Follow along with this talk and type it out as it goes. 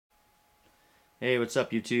Hey, what's up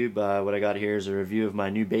YouTube? What I got here is a review of my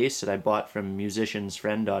new bass that I bought from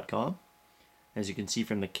musiciansfriend.com. As you can see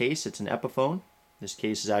from the case, it's an Epiphone. This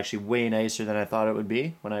case is actually way nicer than I thought it would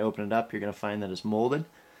be. When I open it up, you're going to find that it's molded.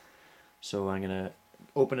 So I'm going to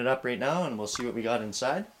open it up right now and we'll see what we got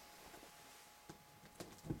inside.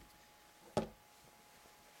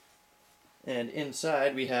 And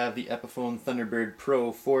inside we have the Epiphone Thunderbird Pro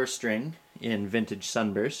IV string in vintage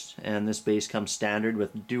Sunburst, and this bass comes standard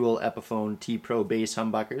with dual Epiphone T Pro bass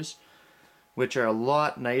humbuckers, which are a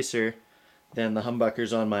lot nicer than the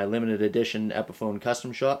humbuckers on my limited edition Epiphone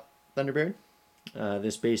Custom Shop Thunderbird.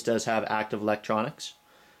 This bass does have active electronics,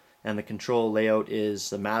 and the control layout is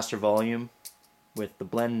the master volume with the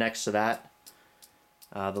blend next to that,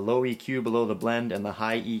 the low EQ below the blend, and the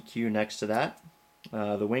high EQ next to that.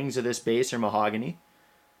 The wings of this bass are mahogany,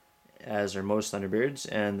 as are most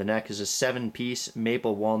Thunderbirds, and the neck is a 7-piece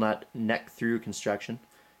maple walnut neck-through construction.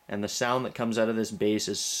 And the sound that comes out of this bass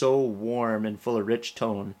is so warm and full of rich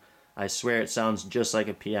tone, I swear it sounds just like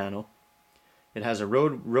a piano. It has a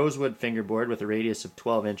rosewood fingerboard with a radius of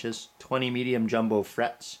 12 inches, 20 medium jumbo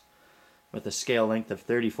frets with a scale length of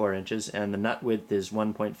 34 inches, and the nut width is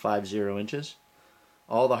 1.50 inches.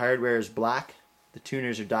 All the hardware is black, the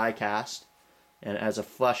tuners are die cast, and it has a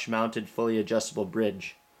flush mounted fully adjustable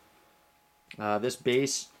bridge. This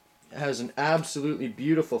bass has an absolutely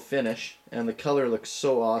beautiful finish, and the color looks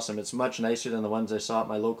so awesome. It's much nicer than the ones I saw at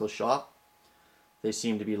my local shop. They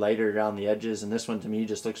seem to be lighter around the edges, and this one to me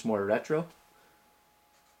just looks more retro.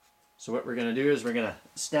 So what we're going to do is we're going to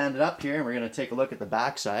stand it up here and we're going to take a look at the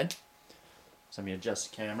back side. So let me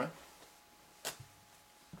adjust the camera.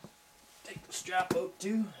 Take the strap out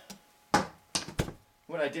too.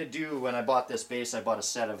 What I did do when I bought this bass, I bought a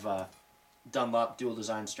set of Dunlop dual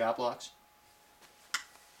design strap locks,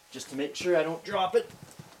 just to make sure I don't drop it.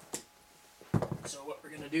 So what we're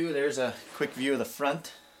going to do, there's a quick view of the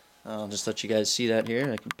front. I'll just let you guys see that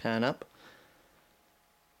here. I can pan up.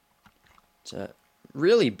 It's a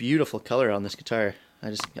really beautiful color on this guitar.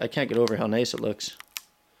 I can't get over how nice it looks.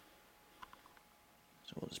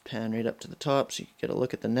 So we'll just pan right up to the top so you can get a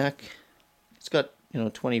look at the neck. It's got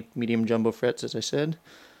 20 medium jumbo frets, as I said.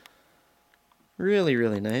 Really,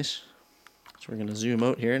 really nice. So we're going to zoom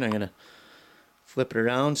out here, and I'm going to flip it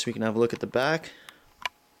around so we can have a look at the back.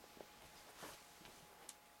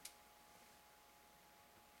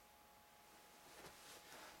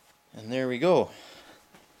 And there we go.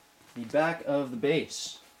 The back of the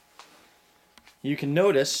bass. You can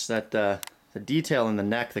notice that the detail in the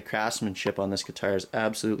neck, the craftsmanship on this guitar is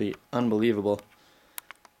absolutely unbelievable.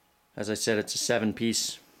 As I said, it's a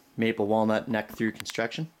 7-piece maple walnut neck-through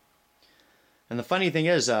construction. And the funny thing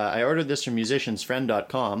is, I ordered this from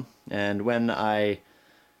musiciansfriend.com, and when I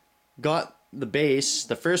got the bass,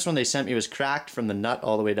 the first one they sent me was cracked from the nut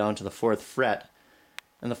all the way down to the 4th fret.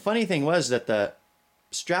 And the funny thing was that the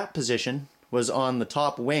strap position was on the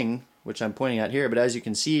top wing, which I'm pointing at here, but as you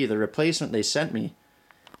can see, the replacement they sent me,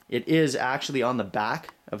 it is actually on the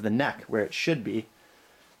back of the neck where it should be.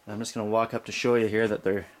 And I'm just going to walk up to show you here that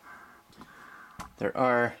there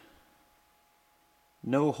are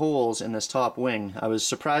no holes in this top wing. I was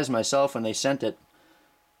surprised myself when they sent it,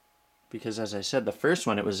 because as I said, the first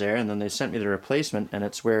one it was there, and then they sent me the replacement, and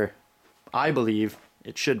it's where I believe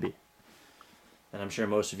it should be. And I'm sure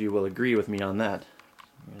most of you will agree with me on that.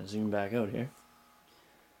 I'm going to zoom back out here.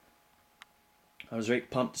 I was right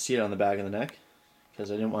pumped to see it on the back of the neck,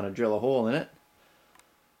 because I didn't want to drill a hole in it.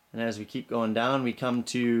 And as we keep going down, we come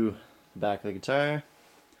to the back of the guitar.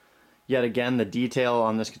 Yet again, the detail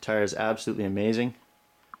on this guitar is absolutely amazing.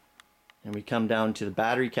 And we come down to the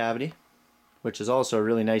battery cavity, which is also a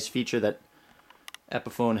really nice feature that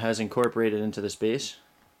Epiphone has incorporated into this bass.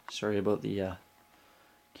 Sorry about the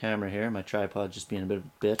camera here, my tripod just being a bit of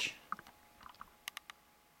a bitch.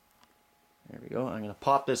 There we go. I'm going to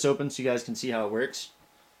pop this open so you guys can see how it works.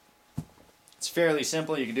 It's fairly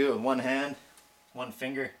simple. You can do it with one hand, one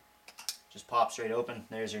finger. Just pops right open.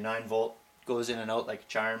 There's your 9-volt. Goes in and out like a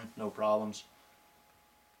charm, no problems.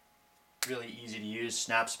 Really easy to use,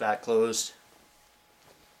 snaps back closed.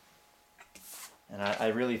 And I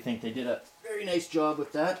really think they did a very nice job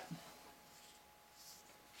with that.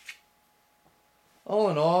 All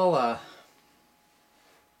in all, I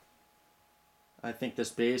think this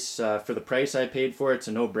bass, for the price I paid for it, it's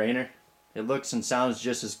a no-brainer. It looks and sounds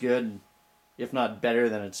just as good, if not better,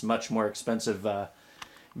 than its much more expensive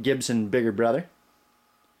Gibson bigger brother.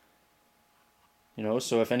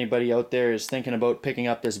 So if anybody out there is thinking about picking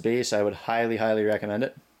up this bass, I would highly, highly recommend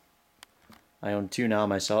it. I own two now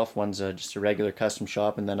myself. One's just a regular custom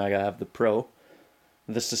shop, and then I have the Pro.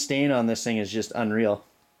 The sustain on this thing is just unreal.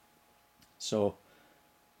 So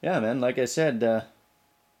yeah, man, like I said, if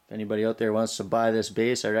anybody out there wants to buy this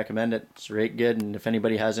bass, I recommend it. It's right good, and if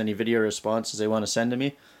anybody has any video responses they want to send to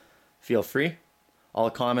me, feel free. All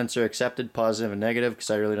comments are accepted, positive and negative, because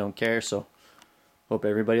I really don't care. So hope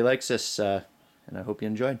everybody likes this, and I hope you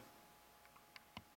enjoyed.